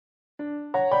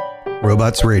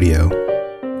Robots Radio.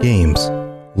 Games,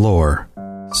 lore,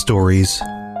 stories,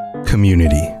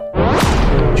 community.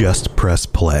 Just press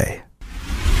play.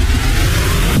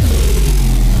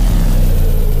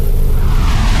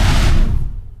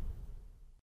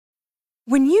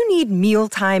 When you need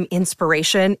mealtime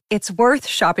inspiration, it's worth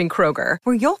shopping Kroger,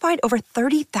 where you'll find over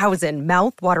 30,000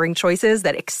 mouth-watering choices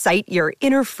that excite your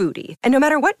inner foodie. And no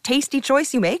matter what tasty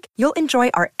choice you make, you'll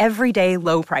enjoy our everyday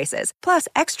low prices, plus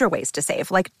extra ways to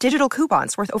save, like digital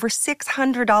coupons worth over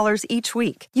 $600 each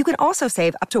week. You can also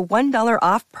save up to $1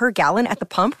 off per gallon at the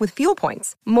pump with fuel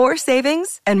points. More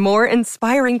savings and more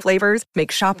inspiring flavors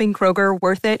make shopping Kroger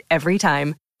worth it every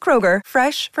time. Kroger,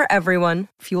 fresh for everyone.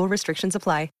 Fuel restrictions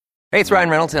apply. Hey, it's Ryan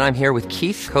Reynolds, and I'm here with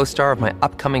Keith, co-star of my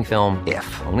upcoming film,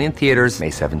 If, only in theaters May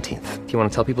 17th. Do you want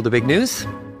to tell people the big news?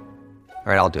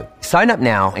 All right, I'll do it. Sign up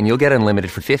now and you'll get unlimited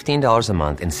for $15 a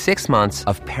month and 6 months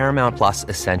of Paramount Plus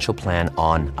Essential Plan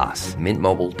on us.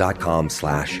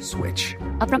 MintMobile.com/switch.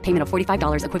 Upfront payment of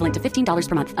 $45 equivalent to $15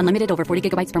 per month. Unlimited over 40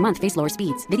 gigabytes per month. Face lower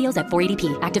speeds. Videos at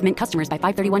 480p. Active Mint customers by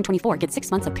 531.24 get 6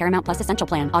 months of Paramount Plus Essential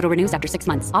Plan. Auto renews after 6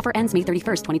 months. Offer ends May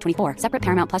 31st, 2024. Separate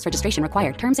Paramount Plus registration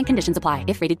required. Terms and conditions apply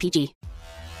if rated PG.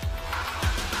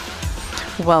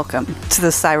 Welcome to the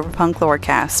Cyberpunk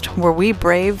Lorecast, where we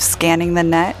brave scanning the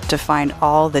net to find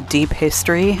all the deep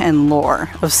history and lore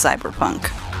of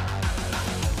Cyberpunk.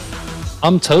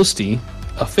 I'm Toasty,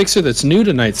 a fixer that's new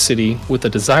to Night City with a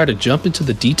desire to jump into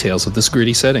the details of this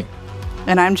gritty setting.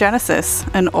 And I'm Genesis,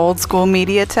 an old school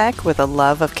media tech with a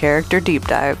love of character deep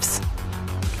dives.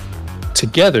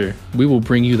 Together, we will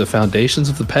bring you the foundations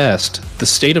of the past, the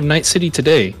state of Night City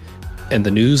today, and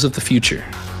the news of the future.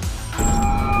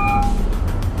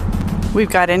 We've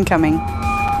got incoming.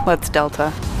 Let's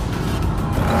Delta.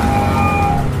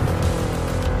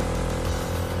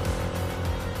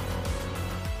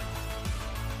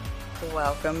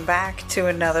 Welcome back to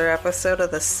another episode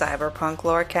of the Cyberpunk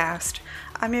Lorecast.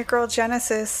 I'm your girl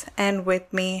Genesis, and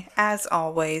with me, as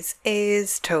always,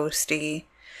 is Toasty.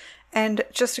 And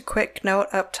just a quick note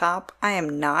up top, I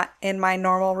am not in my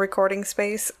normal recording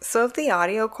space, so if the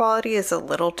audio quality is a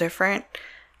little different,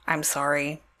 I'm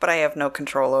sorry, but I have no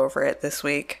control over it this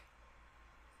week.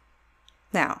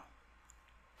 Now,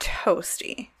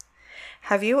 Toasty,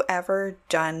 have you ever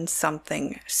done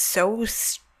something so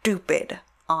stupid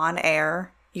on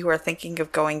air you are thinking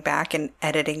of going back and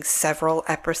editing several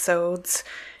episodes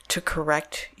to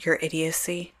correct your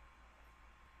idiocy?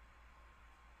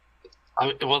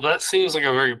 Well, that seems like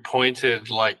a very pointed,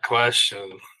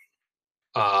 question.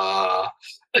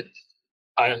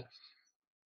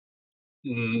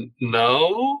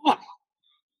 No,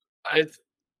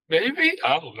 maybe,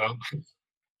 I don't know.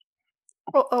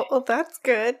 Well, that's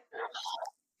good.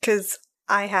 Because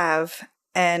I have,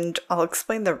 and I'll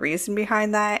explain the reason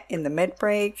behind that in the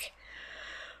mid-break.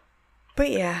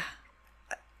 But yeah,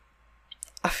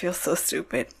 I feel so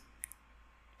stupid.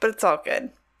 But it's all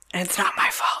good. And it's not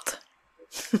my fault.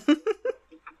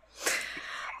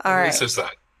 Alright. There's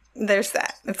that. There's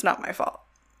that. It's not my fault.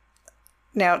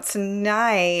 Now,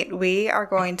 tonight, we are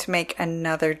going to make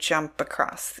another jump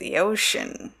across the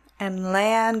ocean and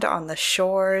land on the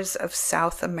shores of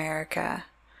South America.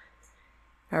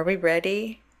 Are we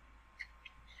ready?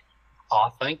 I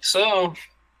think so.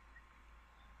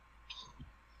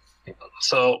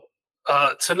 So,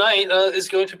 tonight is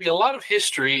going to be a lot of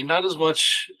history, not as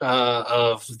much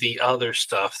of the other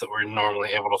stuff that we're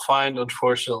normally able to find,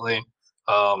 unfortunately.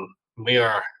 We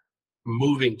are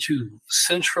moving to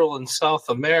Central and South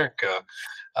America.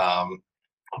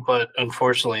 But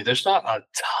unfortunately, there's not a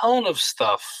ton of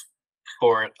stuff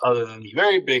for it other than the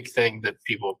very big thing that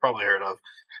people have probably heard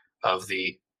of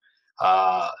the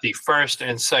First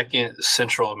and Second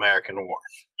Central American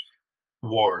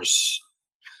Wars.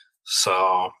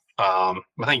 So I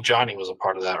think Johnny was a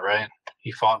part of that, right?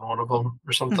 He fought in one of them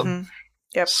or something. Mm-hmm.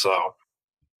 Yep. So,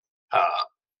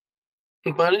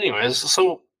 but anyways,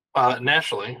 so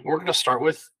naturally, we're going to start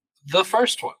with the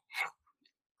first one.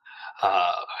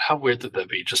 How weird would that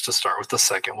be just to start with the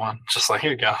second one? Just like,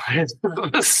 here you go,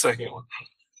 the second one.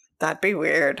 That'd be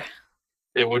weird.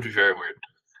 It would be very weird.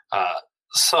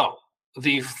 So,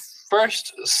 the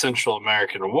First Central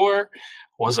American War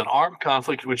was an armed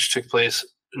conflict which took place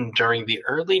during the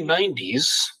early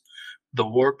 90s. The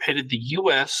war pitted the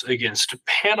U.S. against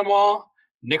Panama,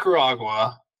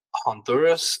 Nicaragua,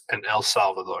 Honduras, and El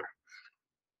Salvador.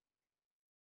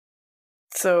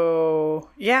 So,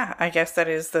 yeah, I guess that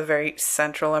is the very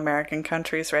Central American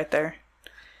countries right there.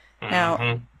 Mm-hmm.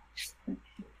 Now,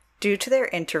 due to their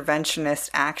interventionist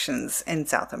actions in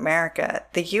South America,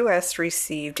 the U.S.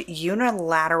 received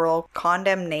unilateral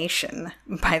condemnation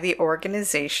by the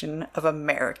Organization of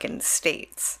American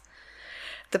States.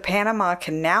 The Panama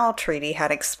Canal Treaty had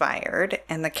expired,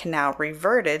 and the canal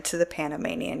reverted to the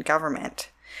Panamanian government.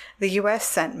 The U.S.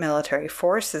 sent military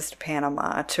forces to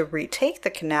Panama to retake the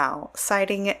canal,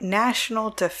 citing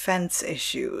national defense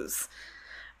issues.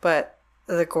 But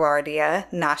the Guardia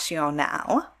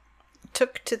Nacional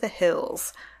took to the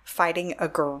hills, fighting a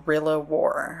guerrilla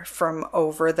war from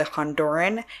over the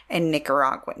Honduran and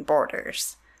Nicaraguan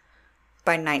borders.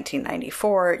 By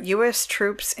 1994, U.S.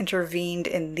 troops intervened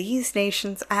in these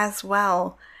nations as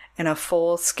well, and a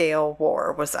full-scale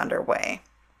war was underway.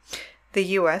 The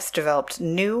U.S. developed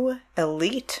new,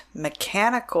 elite,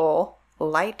 mechanical,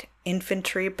 light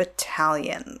infantry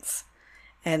battalions,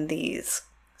 and these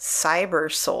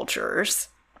cyber soldiers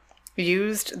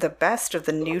used the best of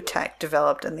the new tech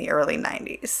developed in the early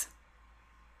 90s.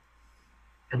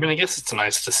 I mean, I guess it's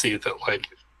nice to see that, like,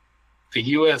 the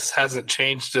U.S. hasn't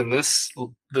changed in this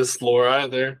lore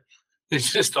either. They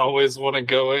just always want to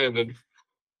go in and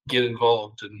get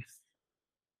involved in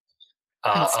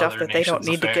and stuff other that they don't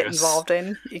need affairs. to get involved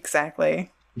in. Exactly.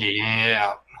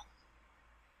 Yeah.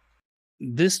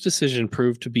 This decision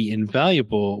proved to be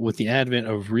invaluable with the advent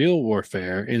of real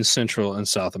warfare in Central and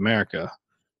South America.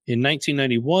 In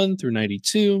 1991 through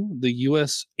 92, the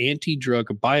U.S. anti-drug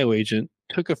bioagent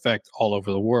took effect all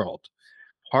over the world.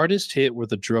 Hardest hit were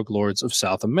the drug lords of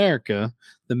South America,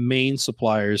 the main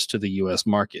suppliers to the U.S.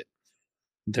 market.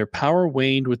 Their power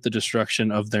waned with the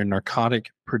destruction of their narcotic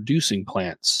producing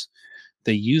plants.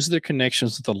 They used their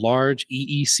connections with the large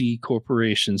EEC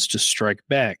corporations to strike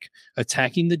back,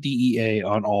 attacking the DEA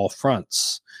on all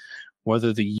fronts.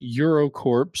 Whether the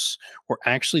Eurocorps were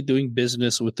actually doing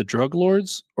business with the drug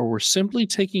lords or were simply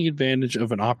taking advantage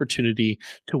of an opportunity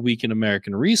to weaken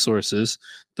American resources,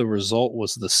 the result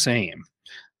was the same.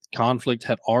 Conflict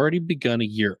had already begun a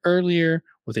year earlier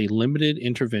with a limited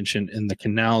intervention in the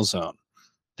Canal Zone.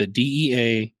 The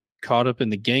DEA, caught up in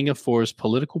the Gang of Four's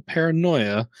political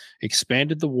paranoia,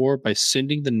 expanded the war by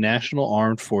sending the National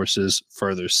Armed Forces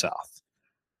further south.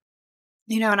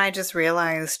 And I just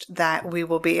realized that we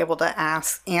will be able to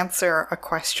answer a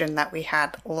question that we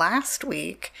had last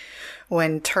week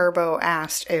when Turbo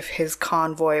asked if his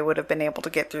convoy would have been able to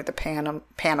get through the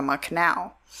Panama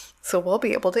Canal. So we'll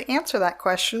be able to answer that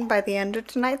question by the end of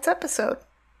tonight's episode.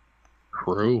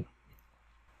 True.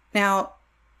 Now,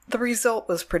 the result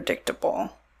was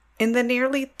predictable. In the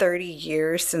nearly 30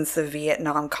 years since the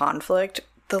Vietnam conflict,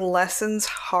 the lessons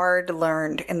hard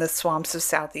learned in the swamps of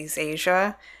Southeast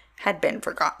Asia had been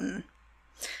forgotten.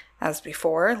 As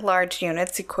before, large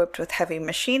units equipped with heavy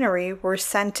machinery were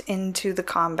sent into the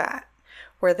combat,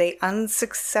 where they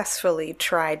unsuccessfully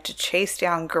tried to chase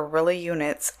down guerrilla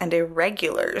units and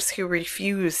irregulars who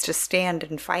refused to stand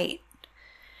and fight.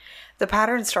 The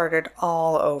pattern started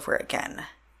all over again.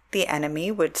 The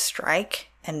enemy would strike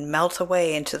and melt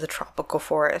away into the tropical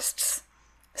forests,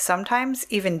 sometimes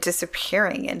even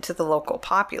disappearing into the local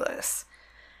populace.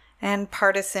 And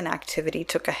partisan activity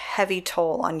took a heavy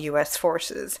toll on U.S.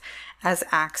 forces as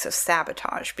acts of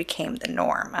sabotage became the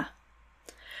norm.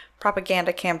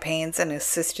 Propaganda campaigns and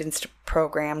assistance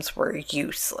programs were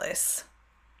useless.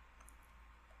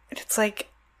 It's like,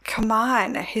 come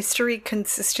on, history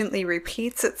consistently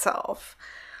repeats itself.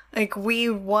 Like, we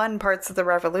won parts of the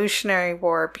Revolutionary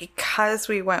War because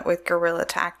we went with guerrilla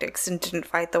tactics and didn't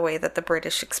fight the way that the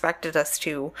British expected us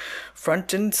to.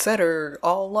 Front and center,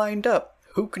 all lined up.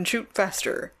 Who can shoot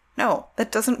faster? No,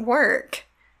 that doesn't work.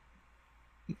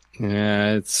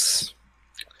 Yeah, it's...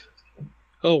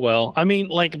 Oh, well. I mean,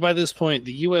 like, by this point,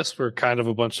 the U.S. were kind of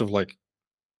a bunch of, like,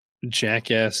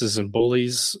 jackasses and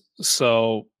bullies.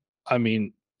 So, I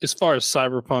mean, as far as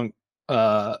cyberpunk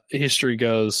history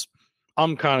goes,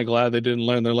 I'm kind of glad they didn't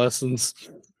learn their lessons.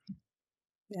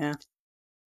 Yeah.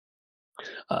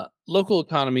 Local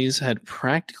economies had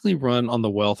practically run on the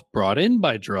wealth brought in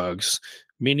by drugs,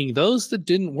 meaning those that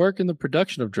didn't work in the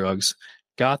production of drugs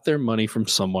got their money from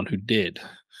someone who did.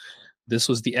 This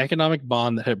was the economic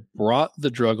bond that had brought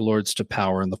the drug lords to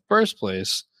power in the first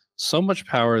place, so much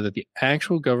power that the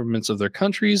actual governments of their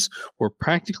countries were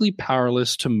practically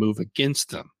powerless to move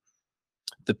against them.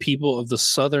 The people of the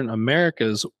Southern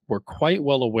Americas were quite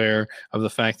well aware of the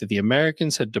fact that the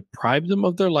Americans had deprived them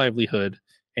of their livelihood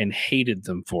and hated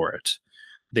them for it.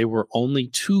 They were only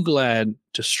too glad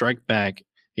to strike back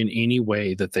in any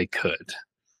way that they could.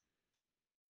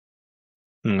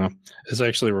 It's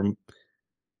actually,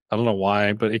 I don't know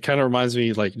why, but it kind of reminds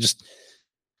me, like, just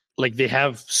like they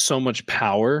have so much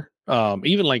power.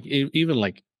 Even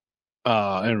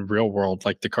in real world,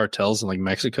 like the cartels in like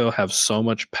Mexico have so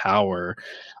much power.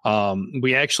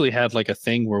 We actually had like a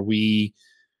thing where we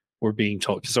were being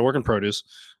told, because I work in produce,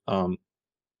 where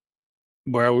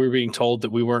we were being told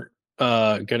that we weren't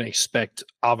going to expect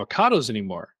avocados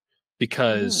anymore,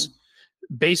 because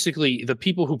basically the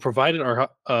people who provided our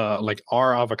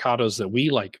avocados that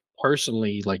we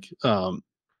personally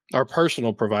our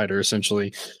personal provider,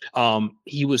 essentially,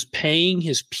 he was paying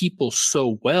his people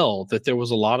so well that there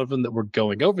was a lot of them that were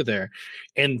going over there,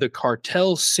 and the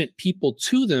cartels sent people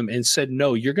to them and said,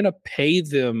 no, you're going to pay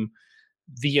them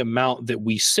the amount that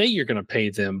we say you're going to pay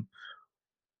them,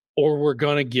 or we're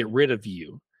going to get rid of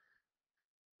you.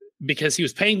 Because he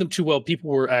was paying them too well,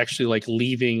 people were actually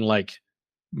leaving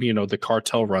the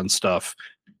cartel run stuff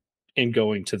and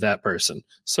going to that person.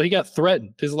 So he got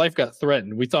threatened. His life got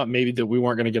threatened. We thought maybe that we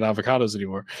weren't going to get avocados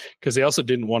anymore, because they also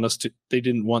didn't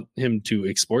want him to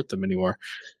export them anymore.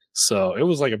 So it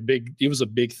was a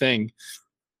big thing.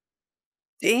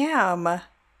 Damn.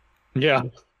 Yeah.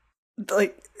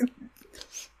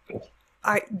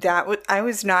 I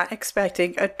was not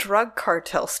expecting a drug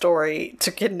cartel story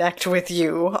to connect with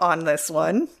you on this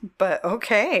one, but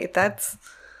okay, that's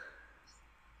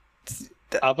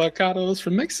avocados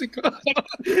from Mexico.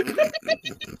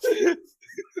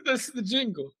 That's the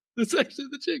jingle. That's actually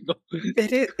the jingle.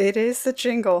 It is the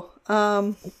jingle.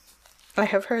 I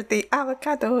have heard the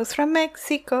avocados from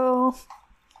Mexico.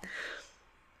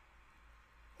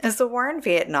 As the war in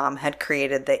Vietnam had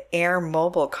created the air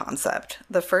mobile concept,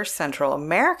 the first Central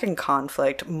American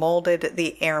conflict molded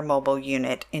the air mobile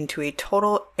unit into a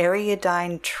total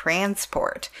aerodyne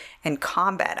transport and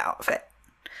combat outfit.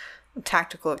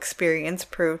 Tactical experience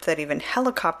proved that even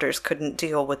helicopters couldn't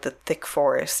deal with the thick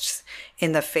forests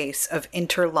in the face of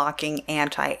interlocking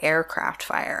anti-aircraft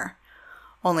fire.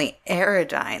 Only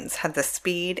aerodynes had the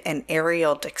speed and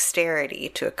aerial dexterity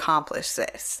to accomplish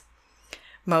this.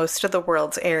 Most of the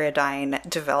world's aerodyne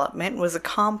development was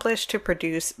accomplished to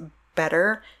produce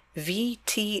better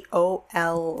VTOLs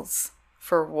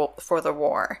for the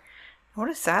war. What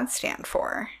does that stand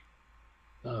for?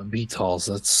 VTOLs,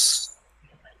 that's...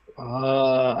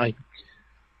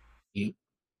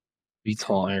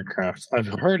 VTOL aircraft. I've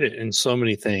heard it in so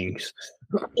many things.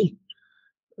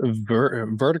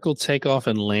 Vertical takeoff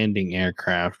and landing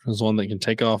aircraft is one that can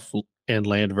take off and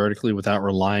land vertically without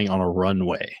relying on a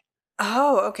runway.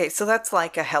 Oh, okay. So that's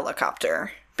like a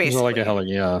helicopter, basically. It's like a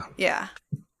helicopter, yeah. Yeah.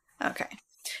 Okay.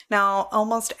 Now,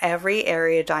 almost every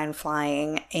aerodyne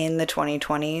flying in the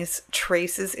 2020s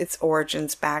traces its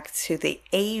origins back to the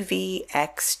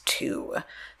AVX-2,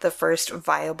 the first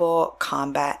viable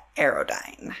combat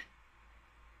aerodyne.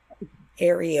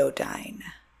 Aerodyne.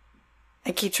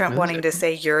 I keep wanting to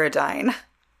say Eurodyne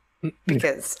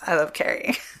because I love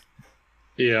Carrie.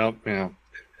 Yeah.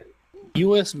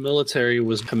 U.S. military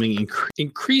was becoming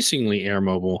increasingly air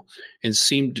mobile and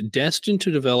seemed destined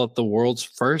to develop the world's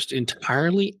first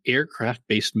entirely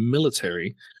aircraft-based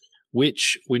military,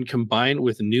 which, when combined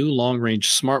with new long-range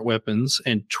smart weapons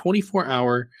and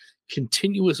 24-hour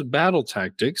continuous battle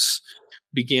tactics,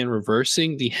 began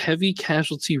reversing the heavy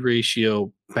casualty ratio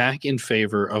back in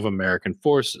favor of American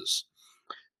forces.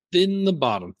 Then the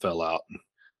bottom fell out.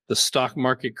 The stock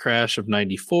market crash of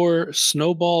 94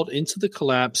 snowballed into the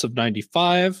collapse of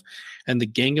 95, and the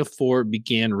Gang of Four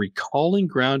began recalling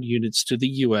ground units to the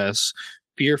U.S.,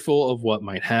 fearful of what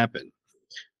might happen.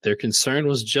 Their concern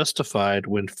was justified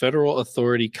when federal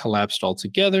authority collapsed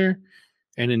altogether,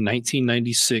 and in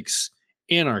 1996,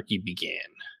 anarchy began.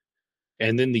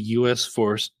 And then the U.S.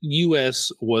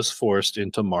 was forced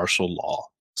into martial law.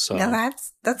 So now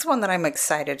that's one that I'm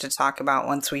excited to talk about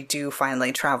once we do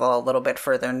finally travel a little bit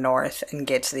further north and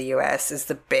get to the U.S. is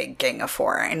the big Gang of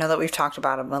Four. I know that we've talked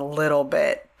about them a little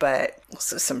bit, but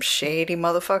also some shady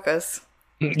motherfuckers.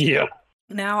 Yeah.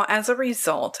 Now, as a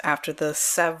result, after the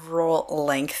several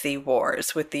lengthy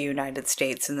wars with the United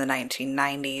States in the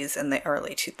 1990s and the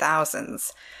early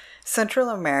 2000s, Central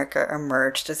America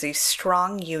emerged as a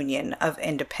strong union of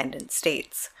independent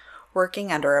states,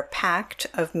 working under a pact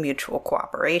of mutual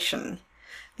cooperation.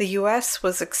 The U.S.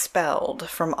 was expelled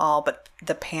from all but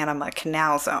the Panama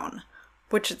Canal Zone,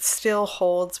 which it still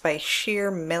holds by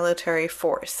sheer military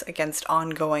force against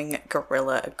ongoing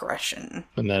guerrilla aggression.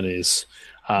 And that is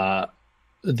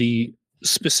the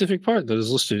specific part that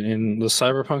is listed in the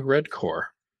Cyberpunk Red Core,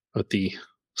 with the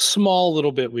small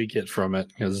little bit we get from it,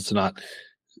 because it's not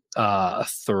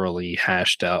thoroughly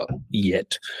hashed out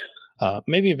yet.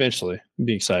 Maybe eventually. It'd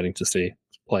be exciting to see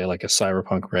play like a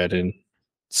Cyberpunk Red in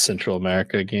Central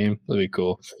America game. That'd be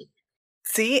cool.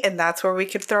 See, and that's where we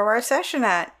could throw our session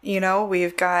at. You know,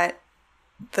 we've got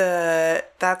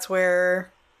that's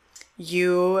where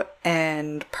you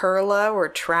and Perla were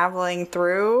traveling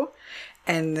through,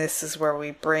 and this is where we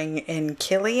bring in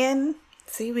Killian.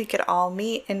 See, we could all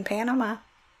meet in Panama.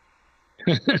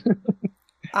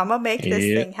 I'm going to make this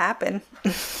thing happen.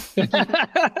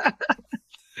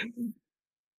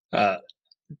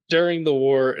 During the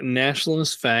war,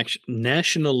 nationalist factions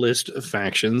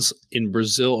in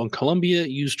Brazil and Colombia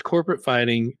used corporate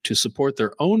fighting to support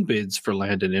their own bids for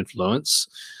land and influence.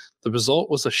 The result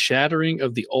was a shattering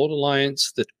of the old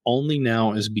alliance that only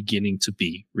now is beginning to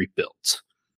be rebuilt.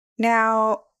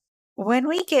 Now, when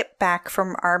we get back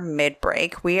from our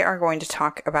mid-break, we are going to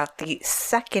talk about the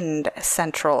Second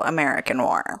Central American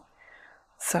War.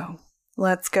 So,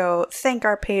 let's go thank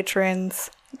our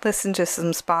patrons, listen to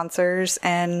some sponsors,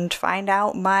 and find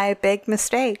out my big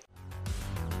mistake.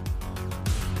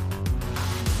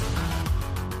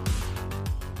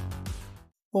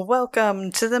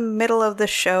 Welcome to the middle of the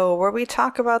show, where we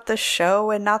talk about the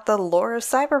show and not the lore of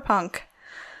Cyberpunk.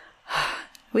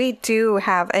 We do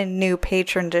have a new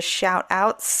patron to shout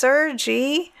out,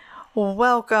 Sergi.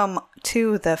 Welcome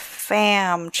to the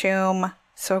fam, Choom.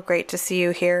 So great to see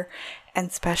you here. And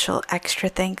special extra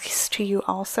thanks to you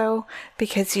also,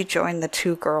 because you joined the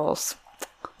two girls.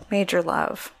 Major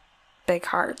love. Big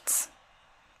hearts.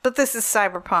 But this is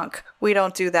Cyberpunk. We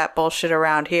don't do that bullshit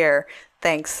around here.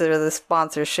 Thanks to the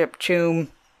sponsorship, Choom.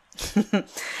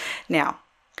 Now,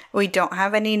 we don't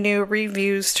have any new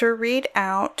reviews to read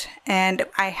out, and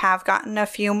I have gotten a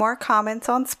few more comments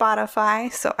on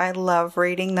Spotify, so I love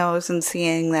reading those and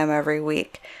seeing them every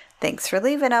week. Thanks for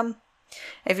leaving them.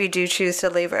 If you do choose to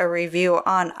leave a review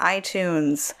on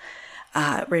iTunes,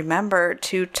 remember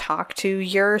to talk to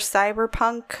your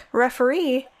Cyberpunk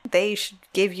referee. They should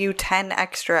give you 10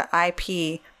 extra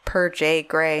IP per Jay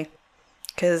Gray,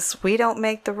 because we don't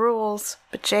make the rules,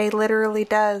 but Jay literally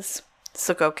does,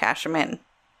 so go cash them in.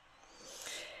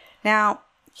 Now,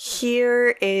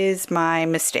 here is my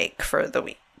mistake for the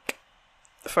week,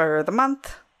 for the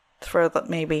month, for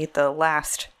maybe the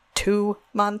last 2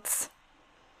 months.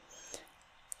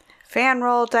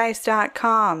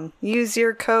 FanRollDice.com. Use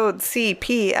your code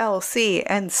CPLC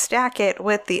and stack it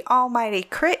with the Almighty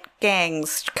Crit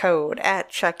Gang's code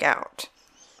at checkout.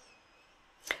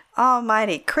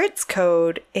 Almighty Crit's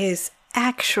code is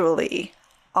actually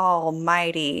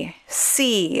Almighty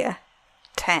C10.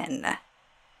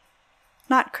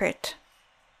 Not crit.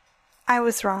 I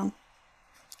was wrong.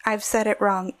 I've said it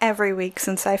wrong every week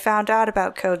since I found out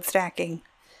about code stacking.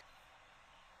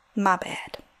 My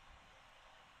bad.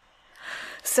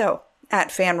 So, at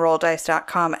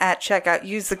fanrolldice.com at checkout,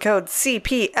 use the code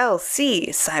CPLC,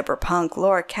 Cyberpunk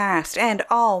Lorecast, and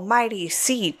Almighty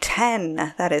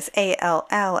C10. That is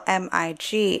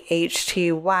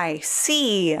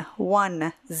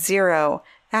ALLMIGHTYC10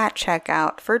 at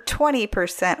checkout for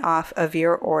 20% off of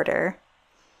your order.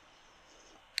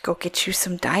 Go get you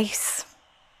some dice.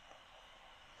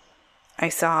 I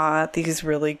saw these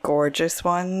really gorgeous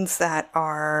ones that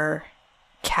are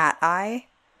cat eye.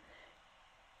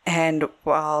 And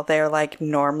while they're like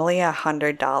normally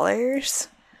 $100,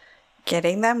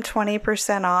 getting them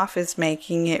 20% off is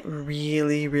making it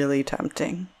really, really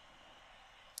tempting.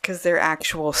 Because they're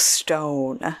actual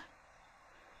stone.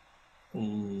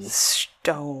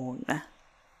 Stone.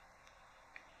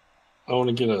 I want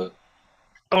to get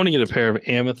a pair of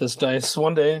amethyst dice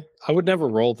one day. I would never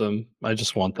roll them. I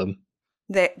just want them.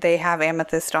 They have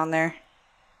amethyst on there.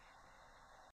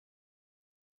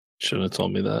 Shouldn't have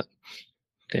told me that.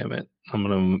 Damn it. I'm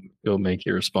going to go make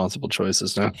irresponsible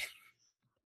choices now.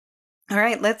 All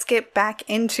right, let's get back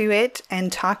into it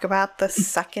and talk about the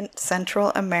Second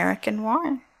Central American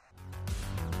War.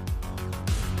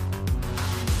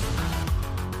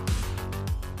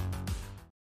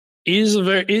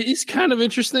 It is kind of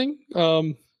interesting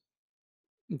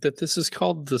that this is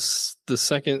called the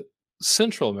Second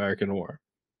Central American War.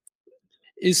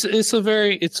 It's a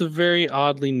very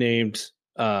oddly named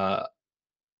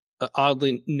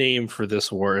for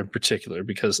this war in particular,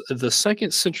 because the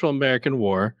Second Central American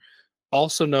War,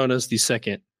 also known as the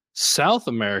Second South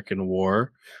American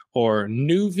War or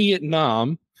New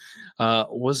Vietnam,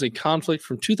 was a conflict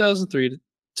from 2003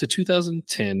 to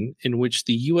 2010 in which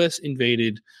the U.S.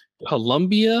 invaded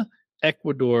Colombia,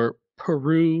 Ecuador,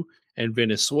 Peru, and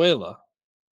Venezuela.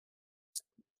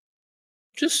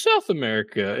 Just South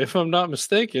America, if I'm not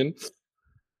mistaken.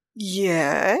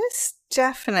 Yes,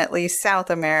 definitely South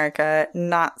America,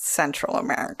 not Central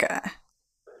America.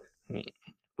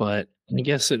 But I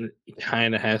guess it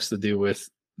kind of has to do with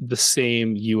the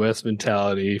same U.S.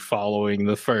 mentality following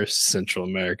the First Central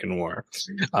American War.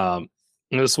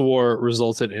 This war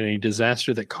resulted in a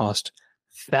disaster that cost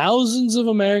thousands of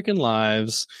American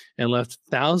lives and left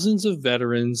thousands of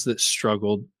veterans that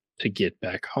struggled to get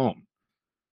back home.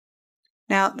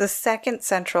 Now, the Second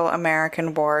Central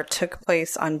American War took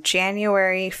place on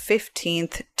January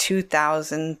 15th,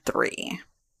 2003.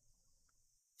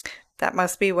 That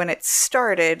must be when it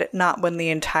started, not when the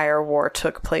entire war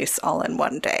took place all in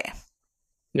one day.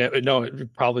 Yeah, no,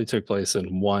 it probably took place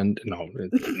in one. No.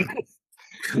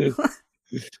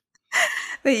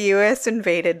 The U.S.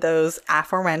 invaded those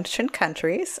aforementioned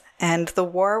countries, and the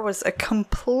war was a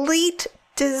complete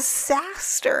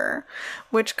disaster,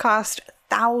 which cost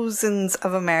thousands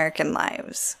of American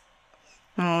lives.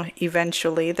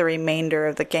 Eventually, the remainder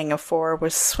of the Gang of Four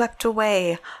was swept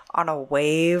away on a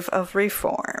wave of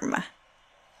reform.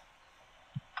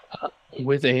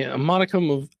 With a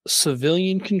modicum of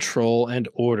civilian control and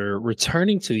order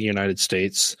returning to the United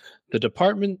States, the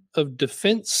Department of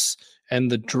Defense and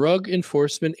the Drug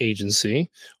Enforcement Agency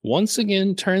once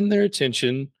again turned their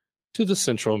attention to the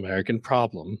Central American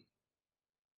problem.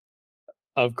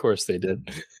 Of course they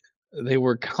did. They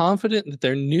were confident that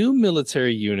their new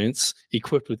military units,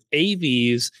 equipped with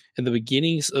AVs and the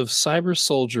beginnings of cyber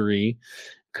soldiery,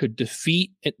 could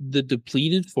defeat the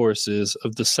depleted forces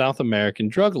of the South American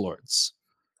drug lords.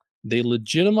 They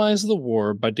legitimized the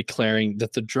war by declaring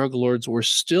that the drug lords were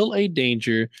still a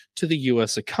danger to the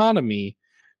U.S. economy,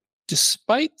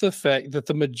 despite the fact that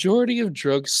the majority of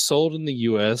drugs sold in the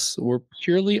U.S. were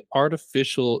purely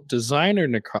artificial designer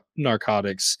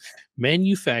narcotics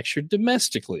manufactured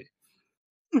domestically.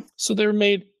 So they're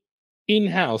made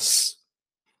in-house.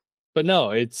 But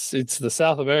no, it's the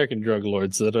South American drug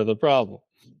lords that are the problem.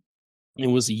 It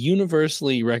was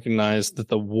universally recognized that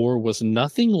the war was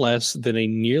nothing less than a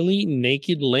nearly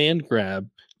naked land grab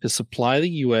to supply the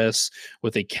U.S.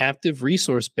 with a captive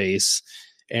resource base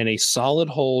and a solid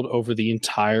hold over the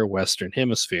entire Western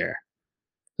Hemisphere.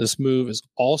 This move is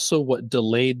also what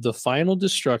delayed the final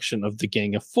destruction of the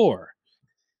Gang of Four.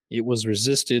 It was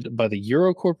resisted by the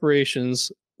Euro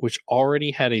corporations, which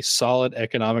already had a solid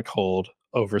economic hold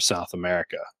over South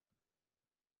America.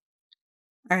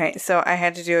 All right, so I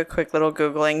had to do a quick little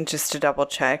Googling just to double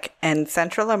check. And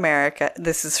Central America,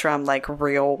 this is from like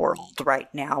Real World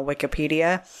Right Now,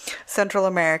 Wikipedia. Central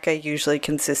America usually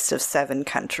consists of 7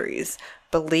 countries: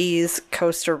 Belize,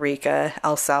 Costa Rica,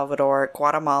 El Salvador,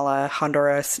 Guatemala,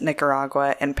 Honduras,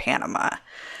 Nicaragua, and Panama.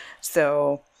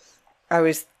 So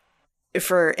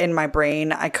in my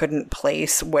brain, I couldn't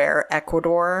place where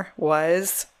Ecuador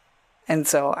was. And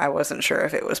so I wasn't sure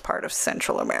if it was part of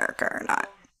Central America or not.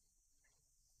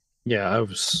 Yeah,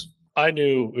 I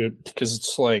knew it because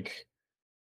it's like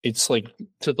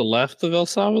to the left of El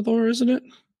Salvador, isn't it?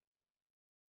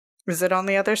 Is it on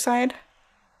the other side?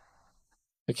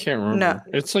 I can't remember. No.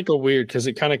 It's like a weird because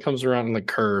it kind of comes around and like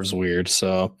curves weird.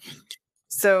 So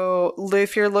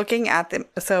if you're looking at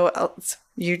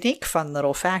unique fun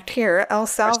little fact here, El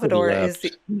Salvador is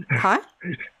the huh?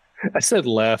 I said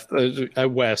left.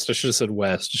 West. I should have said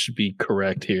west. It should be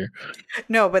correct here.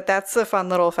 No, but that's the fun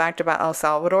little fact about El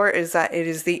Salvador is that it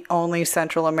is the only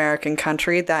Central American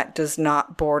country that does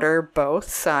not border both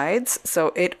sides. So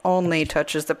it only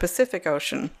touches the Pacific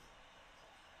Ocean.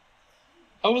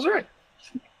 I was right.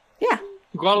 Yeah.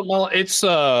 Guatemala. I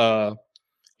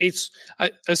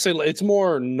say it's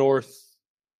more northwest,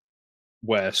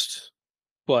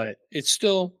 but it's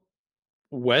still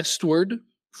westward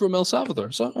from El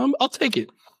Salvador. So I'll take it.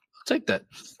 I'll take that.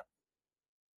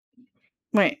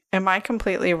 Wait, am I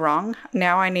completely wrong?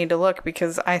 Now I need to look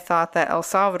because I thought that El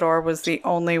Salvador was the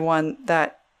only one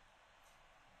that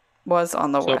was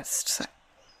on the west side.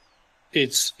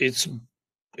 It's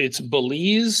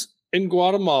Belize and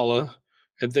Guatemala,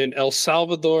 and then El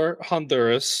Salvador,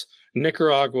 Honduras,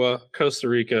 Nicaragua, Costa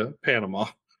Rica, Panama.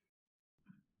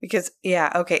 Because,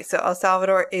 so El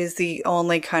Salvador is the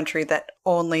only country that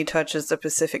only touches the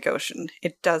Pacific Ocean.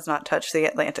 It does not touch the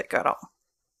Atlantic at all.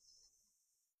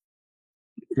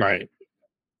 Right.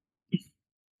 It's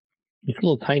a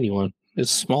little tiny one. It's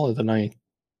smaller than I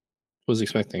was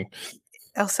expecting.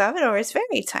 El Salvador is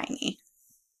very tiny.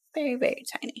 Very, very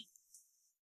tiny.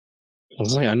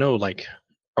 I know,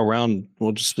 around,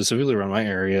 just specifically around my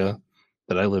area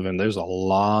that I live in, there's a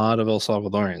lot of El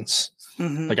Salvadorians.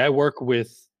 Mm-hmm. I work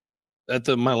with, at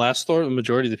my last store, the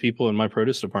majority of the people in my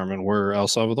produce department were El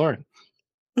Salvadorian.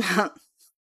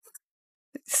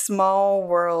 Small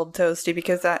world, Toasty,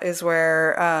 because that is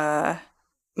where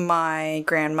my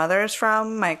grandmother's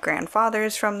from. My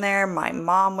grandfather's from there. My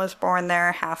mom was born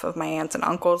there. Half of my aunts and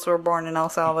uncles were born in El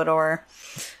Salvador.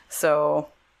 So,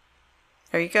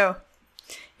 there you go.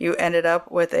 You ended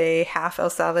up with a half El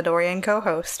Salvadorian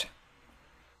co-host.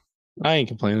 I ain't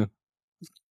complaining.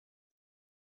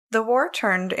 The war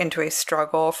turned into a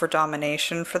struggle for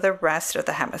domination for the rest of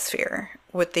the hemisphere,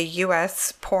 with the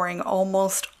U.S. pouring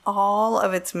almost all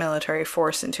of its military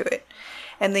force into it,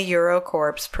 and the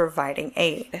Eurocorps providing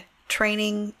aid.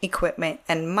 training, equipment,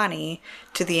 and money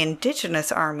to the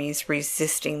indigenous armies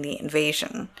resisting the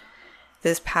invasion.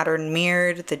 This pattern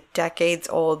mirrored the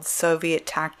decades-old Soviet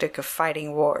tactic of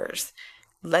fighting wars.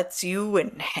 Let's you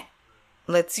and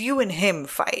him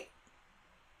fight.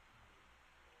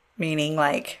 Meaning,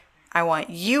 like, I want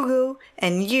you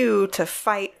and you to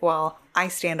fight while I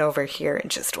stand over here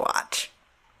and just watch.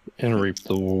 And reap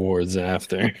the rewards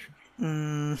after.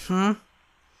 Mm-hmm.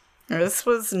 This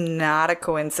was not a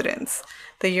coincidence.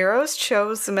 The Euros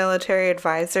chose the military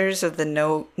advisors of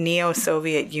the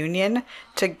Neo-Soviet Union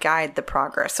to guide the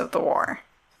progress of the war.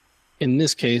 In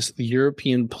this case, the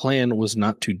European plan was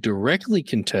not to directly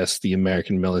contest the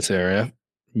American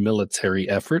military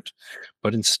effort,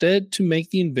 but instead to make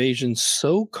the invasion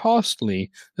so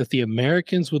costly that the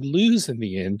Americans would lose in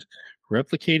the end,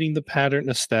 replicating the pattern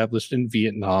established in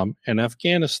Vietnam and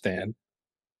Afghanistan.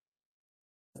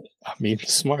 I mean,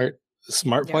 smart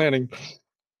planning.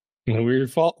 And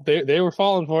they were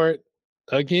falling for it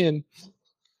again.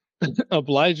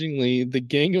 Obligingly, the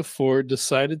Gang of Four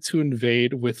decided to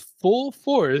invade with full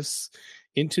force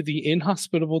into the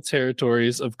inhospitable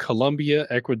territories of Colombia,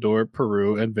 Ecuador,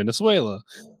 Peru, and Venezuela,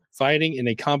 fighting in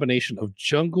a combination of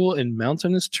jungle and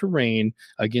mountainous terrain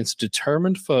against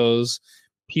determined foes,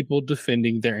 people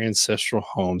defending their ancestral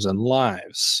homes and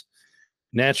lives.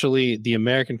 Naturally, the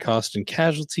American cost in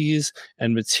casualties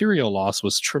and material loss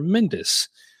was tremendous.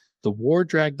 The war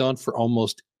dragged on for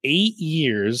almost 8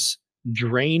 years,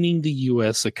 draining the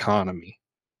U.S. economy.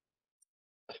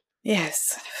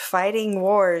 Yes, fighting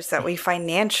wars that we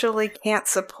financially can't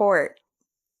support.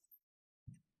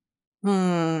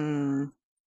 That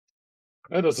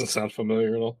doesn't sound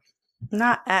familiar at all.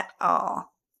 Not at all.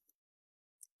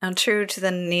 Now, true to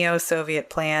the Neo-Soviet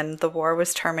plan, the war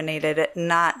was terminated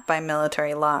not by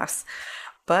military loss,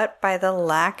 but by the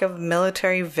lack of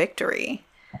military victory.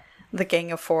 The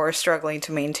Gang of Four, struggling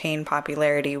to maintain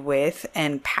popularity with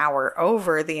and power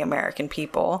over the American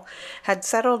people, had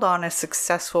settled on a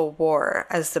successful war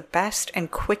as the best and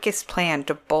quickest plan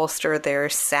to bolster their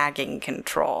sagging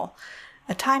control.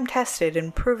 A time-tested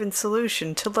and proven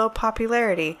solution to low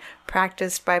popularity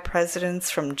practiced by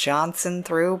presidents from Johnson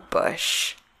through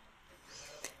Bush.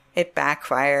 It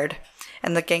backfired,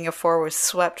 and the Gang of Four was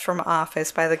swept from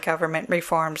office by the government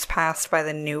reforms passed by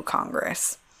the new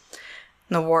Congress.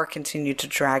 The war continued to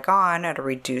drag on at a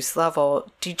reduced level,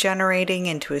 degenerating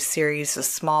into a series of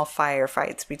small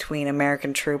firefights between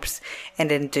American troops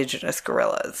and indigenous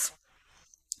guerrillas.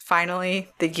 Finally,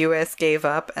 the U.S. gave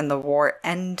up and the war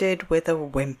ended with a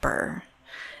whimper.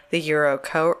 The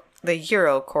Eurocorps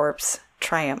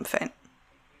triumphant.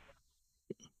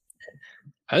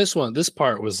 This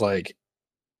part was like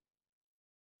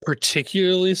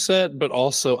particularly set, but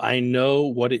also I know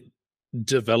what it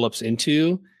develops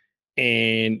into.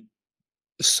 And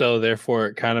so therefore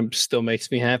it kind of still makes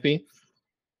me happy.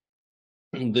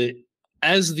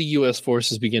 As the U.S.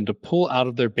 forces begin to pull out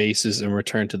of their bases and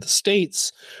return to the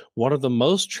States, one of the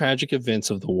most tragic events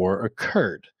of the war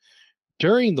occurred.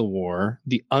 During the war,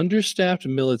 the understaffed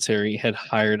military had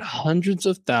hired hundreds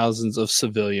of thousands of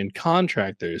civilian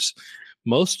contractors,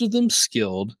 most of them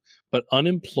skilled but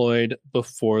unemployed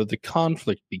before the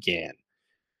conflict began.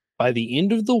 By the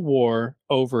end of the war,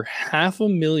 over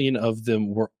 500,000 of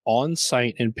them were on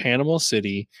site in Panama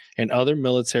City and other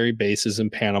military bases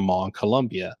in Panama and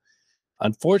Colombia.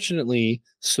 Unfortunately,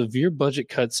 severe budget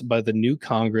cuts by the new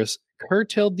Congress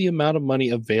curtailed the amount of money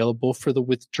available for the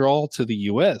withdrawal to the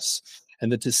U.S.,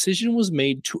 and the decision was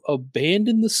made to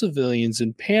abandon the civilians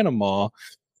in Panama,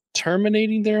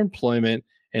 terminating their employment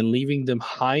and leaving them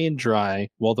high and dry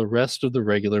while the rest of the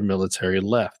regular military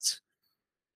left.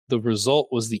 The result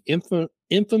was the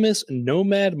infamous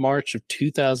Nomad March of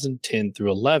 2010 through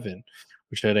 11,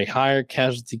 which had a higher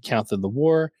casualty count than the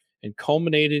war and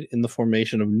culminated in the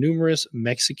formation of numerous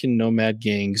Mexican nomad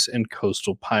gangs and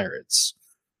coastal pirates.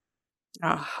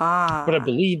 Aha. But I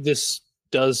believe this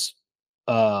does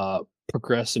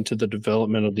progress into the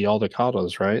development of the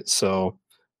Aldecados, right? So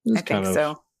I think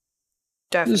so.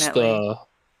 Definitely.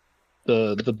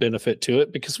 The benefit to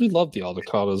it, because we love the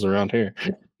Aldecados around here.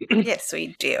 Yes,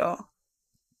 we do.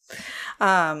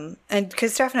 And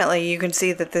because definitely you can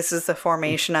see that this is the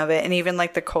formation of it. And even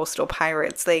like the coastal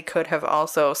pirates, they could have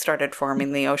also started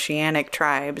forming the oceanic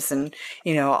tribes and,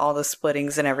 all the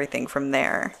splittings and everything from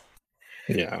there.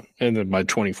 Yeah. And then by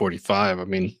 2045, I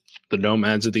mean, the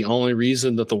nomads are the only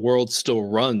reason that the world still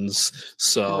runs.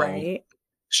 So right.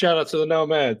 Shout out to the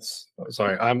nomads. Oh,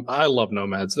 sorry. I love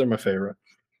nomads. They're my favorite.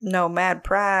 Nomad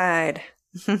pride.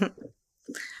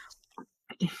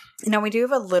 Now, we do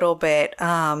have a little bit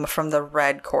from the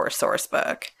Red Core source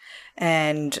book.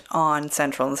 and on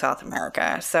Central and South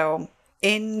America. So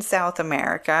in South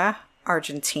America,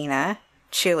 Argentina,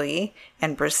 Chile,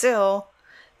 and Brazil,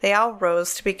 they all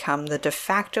rose to become the de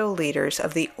facto leaders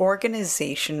of the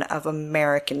Organization of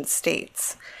American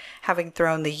States, having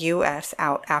thrown the U.S.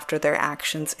 out after their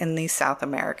actions in the South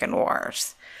American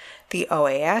wars. The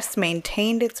OAS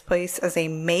maintained its place as a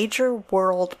major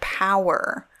world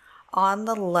power on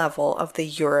the level of the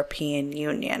European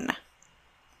Union.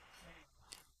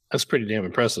 That's pretty damn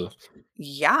impressive.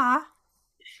 Yeah.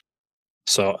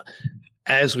 So,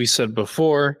 as we said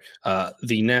before,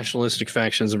 the nationalistic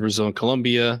factions in Brazil and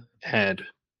Colombia had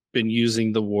been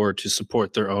using the war to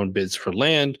support their own bids for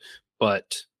land,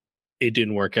 but it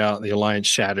didn't work out. The alliance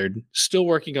shattered, still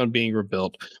working on being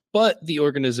rebuilt. But the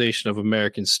Organization of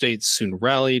American States soon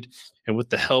rallied, and with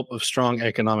the help of strong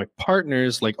economic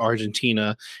partners like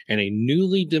Argentina and a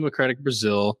newly democratic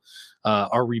Brazil,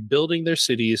 are rebuilding their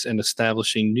cities and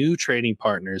establishing new trading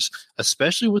partners,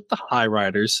 especially with the High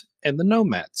Riders and the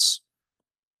Nomads.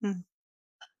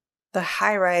 The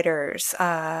High Riders,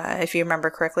 if you remember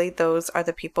correctly, those are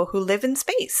the people who live in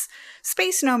space.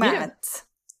 Space nomads. Yeah.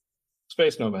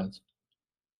 Space nomads.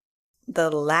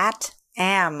 The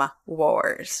LATAM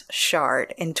Wars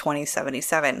shard in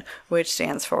 2077, which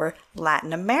stands for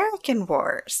Latin American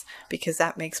Wars, because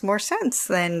that makes more sense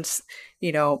than,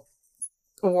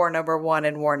 war number 1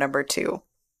 and war number 2.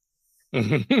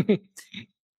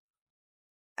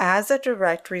 As a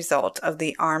direct result of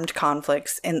the armed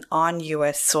conflicts on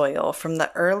U.S. soil from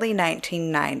the early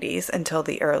 1990s until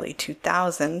the early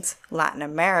 2000s, Latin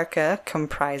America,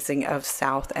 comprising of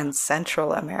South and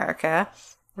Central America,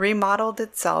 remodeled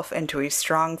itself into a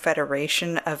strong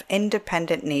federation of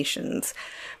independent nations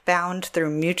bound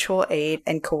through mutual aid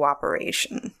and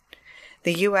cooperation.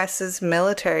 The U.S.'s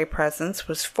military presence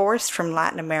was forced from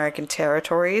Latin American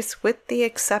territories with the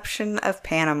exception of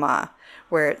Panama,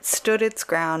 where it stood its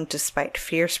ground despite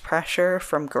fierce pressure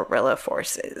from guerrilla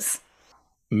forces.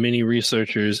 Many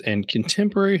researchers and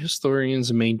contemporary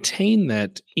historians maintain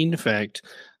that, in fact,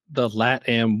 the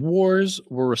LATAM wars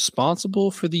were responsible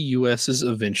for the U.S.'s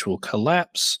eventual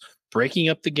collapse, breaking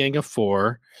up the Gang of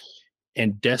Four,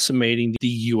 and decimating the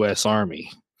U.S.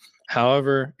 Army.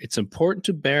 However, it's important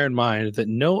to bear in mind that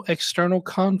no external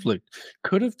conflict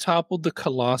could have toppled the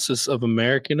colossus of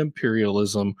American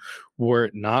imperialism were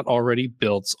it not already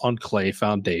built on clay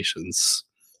foundations.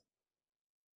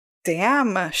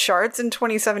 Damn, shards in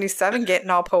 2077 getting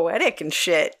all poetic and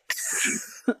shit.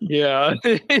 Yeah,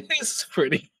 it's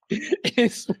pretty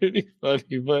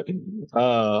funny, but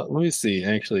let me see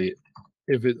actually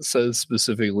if it says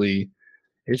specifically.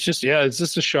 It's just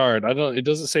a shard. It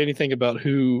doesn't say anything about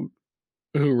who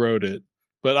wrote it,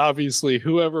 but obviously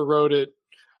whoever wrote it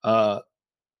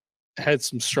had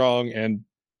some strong and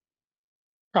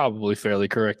probably fairly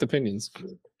correct opinions.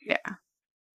 Yeah.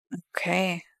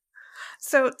 Okay.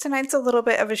 So tonight's a little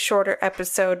bit of a shorter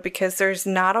episode because there's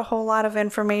not a whole lot of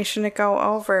information to go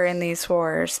over in these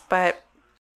wars, but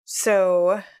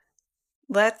so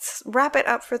let's wrap it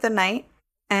up for the night.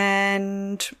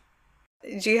 And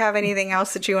do you have anything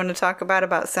else that you want to talk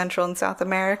about Central and South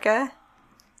America?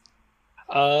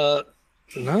 No,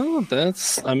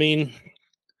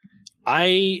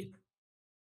 I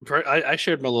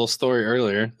shared my little story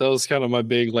earlier. That was kind of my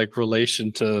big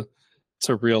relation to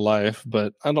real life,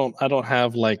 but I don't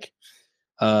have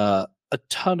a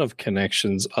ton of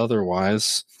connections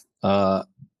otherwise. Not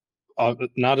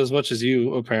as much as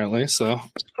you apparently. So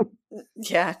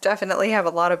yeah, definitely have a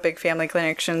lot of big family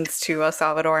connections to El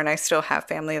Salvador, and I still have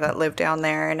family that live down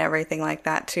there and everything like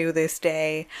that to this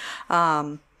day.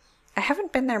 I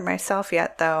haven't been there myself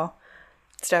yet, though.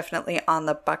 It's definitely on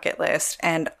the bucket list.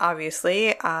 And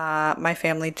obviously, my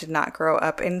family did not grow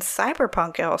up in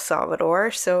Cyberpunk El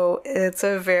Salvador, so it's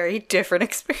a very different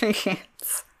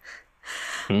experience.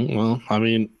 Well, I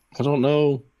don't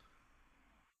know.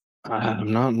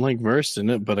 I'm not versed in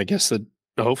it, but I guess that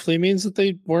hopefully means that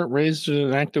they weren't raised in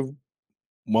an active,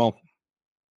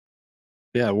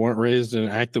 weren't raised in an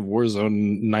active war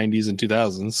zone 90s and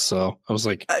 2000s. So I was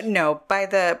like, no, by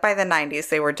the 90s,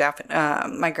 they were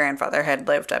definitely. My grandfather had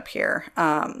lived up here,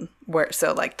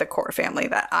 the core family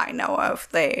that I know of,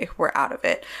 they were out of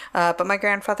it. But my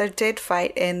grandfather did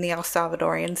fight in the El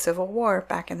Salvadorian Civil War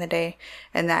back in the day,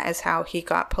 and that is how he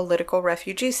got political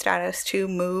refugee status to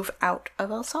move out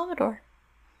of El Salvador.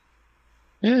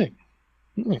 Yeah,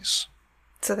 nice.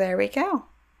 So there we go.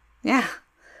 Yeah.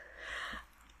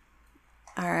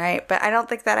 All right, but I don't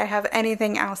think that I have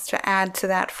anything else to add to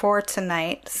that for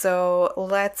tonight, so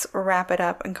let's wrap it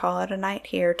up and call it a night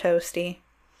here, Toasty.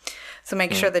 So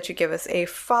make sure that you give us a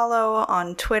follow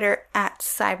on Twitter at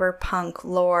Cyberpunk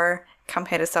Lore. come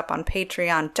hit us up on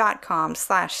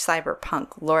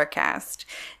patreon.com/cyberpunklorecast.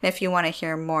 And if you want to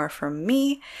hear more from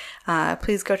me,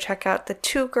 please go check out the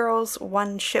Two Girls,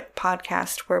 One Ship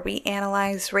podcast, where we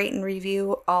analyze, rate, and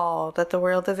review all that the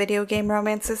world of video game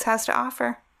romances has to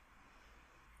offer.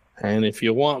 And if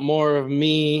you want more of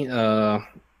me, you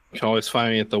can always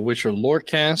find me at the Witcher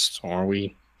Lorecast, where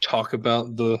we talk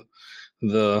about the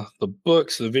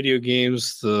books, the video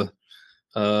games, the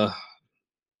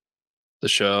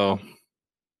show.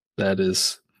 That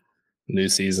is, new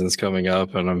season's coming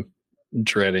up, and I'm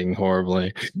dreading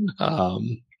horribly. But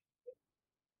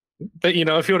if you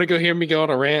want to go hear me go on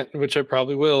a rant, which I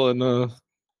probably will in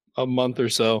a month or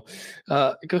so,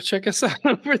 go check us out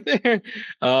over there.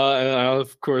 And I'll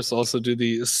of course also do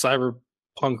the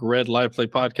Cyberpunk Red Live Play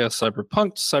podcast,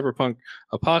 Cyberpunk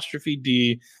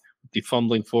 'D, the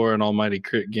fumbling for an almighty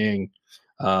crit gang.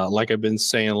 Like I've been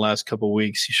saying the last couple of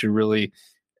weeks, you should really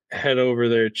head over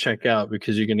there, check out,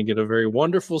 because you're going to get a very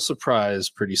wonderful surprise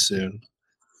pretty soon.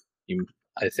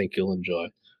 I think you'll enjoy.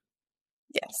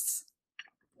 Yes.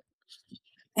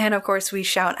 And of course, we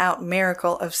shout out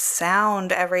Miracle of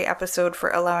Sound every episode for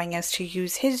allowing us to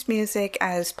use his music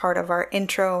as part of our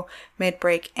intro,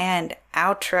 mid-break, and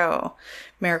outro.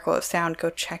 Miracle of Sound, go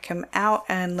check him out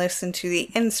and listen to the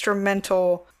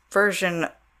instrumental version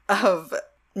of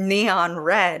Neon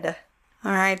Red.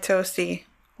 All right, Toasty,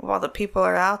 while the people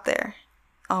are out there,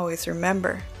 always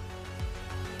remember,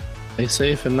 stay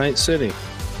safe in Night City.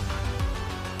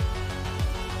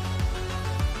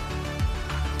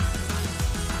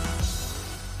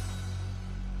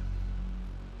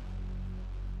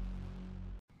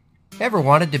 Ever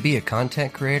wanted to be a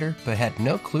content creator but had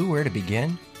no clue where to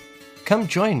begin? Come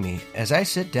join me as I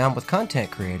sit down with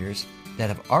content creators that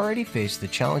have already faced the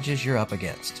challenges you're up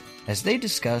against, as they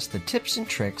discuss the tips and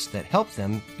tricks that help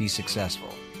them be successful.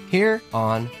 Here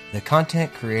on The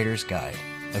Content Creator's Guide,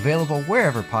 available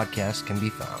wherever podcasts can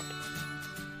be found.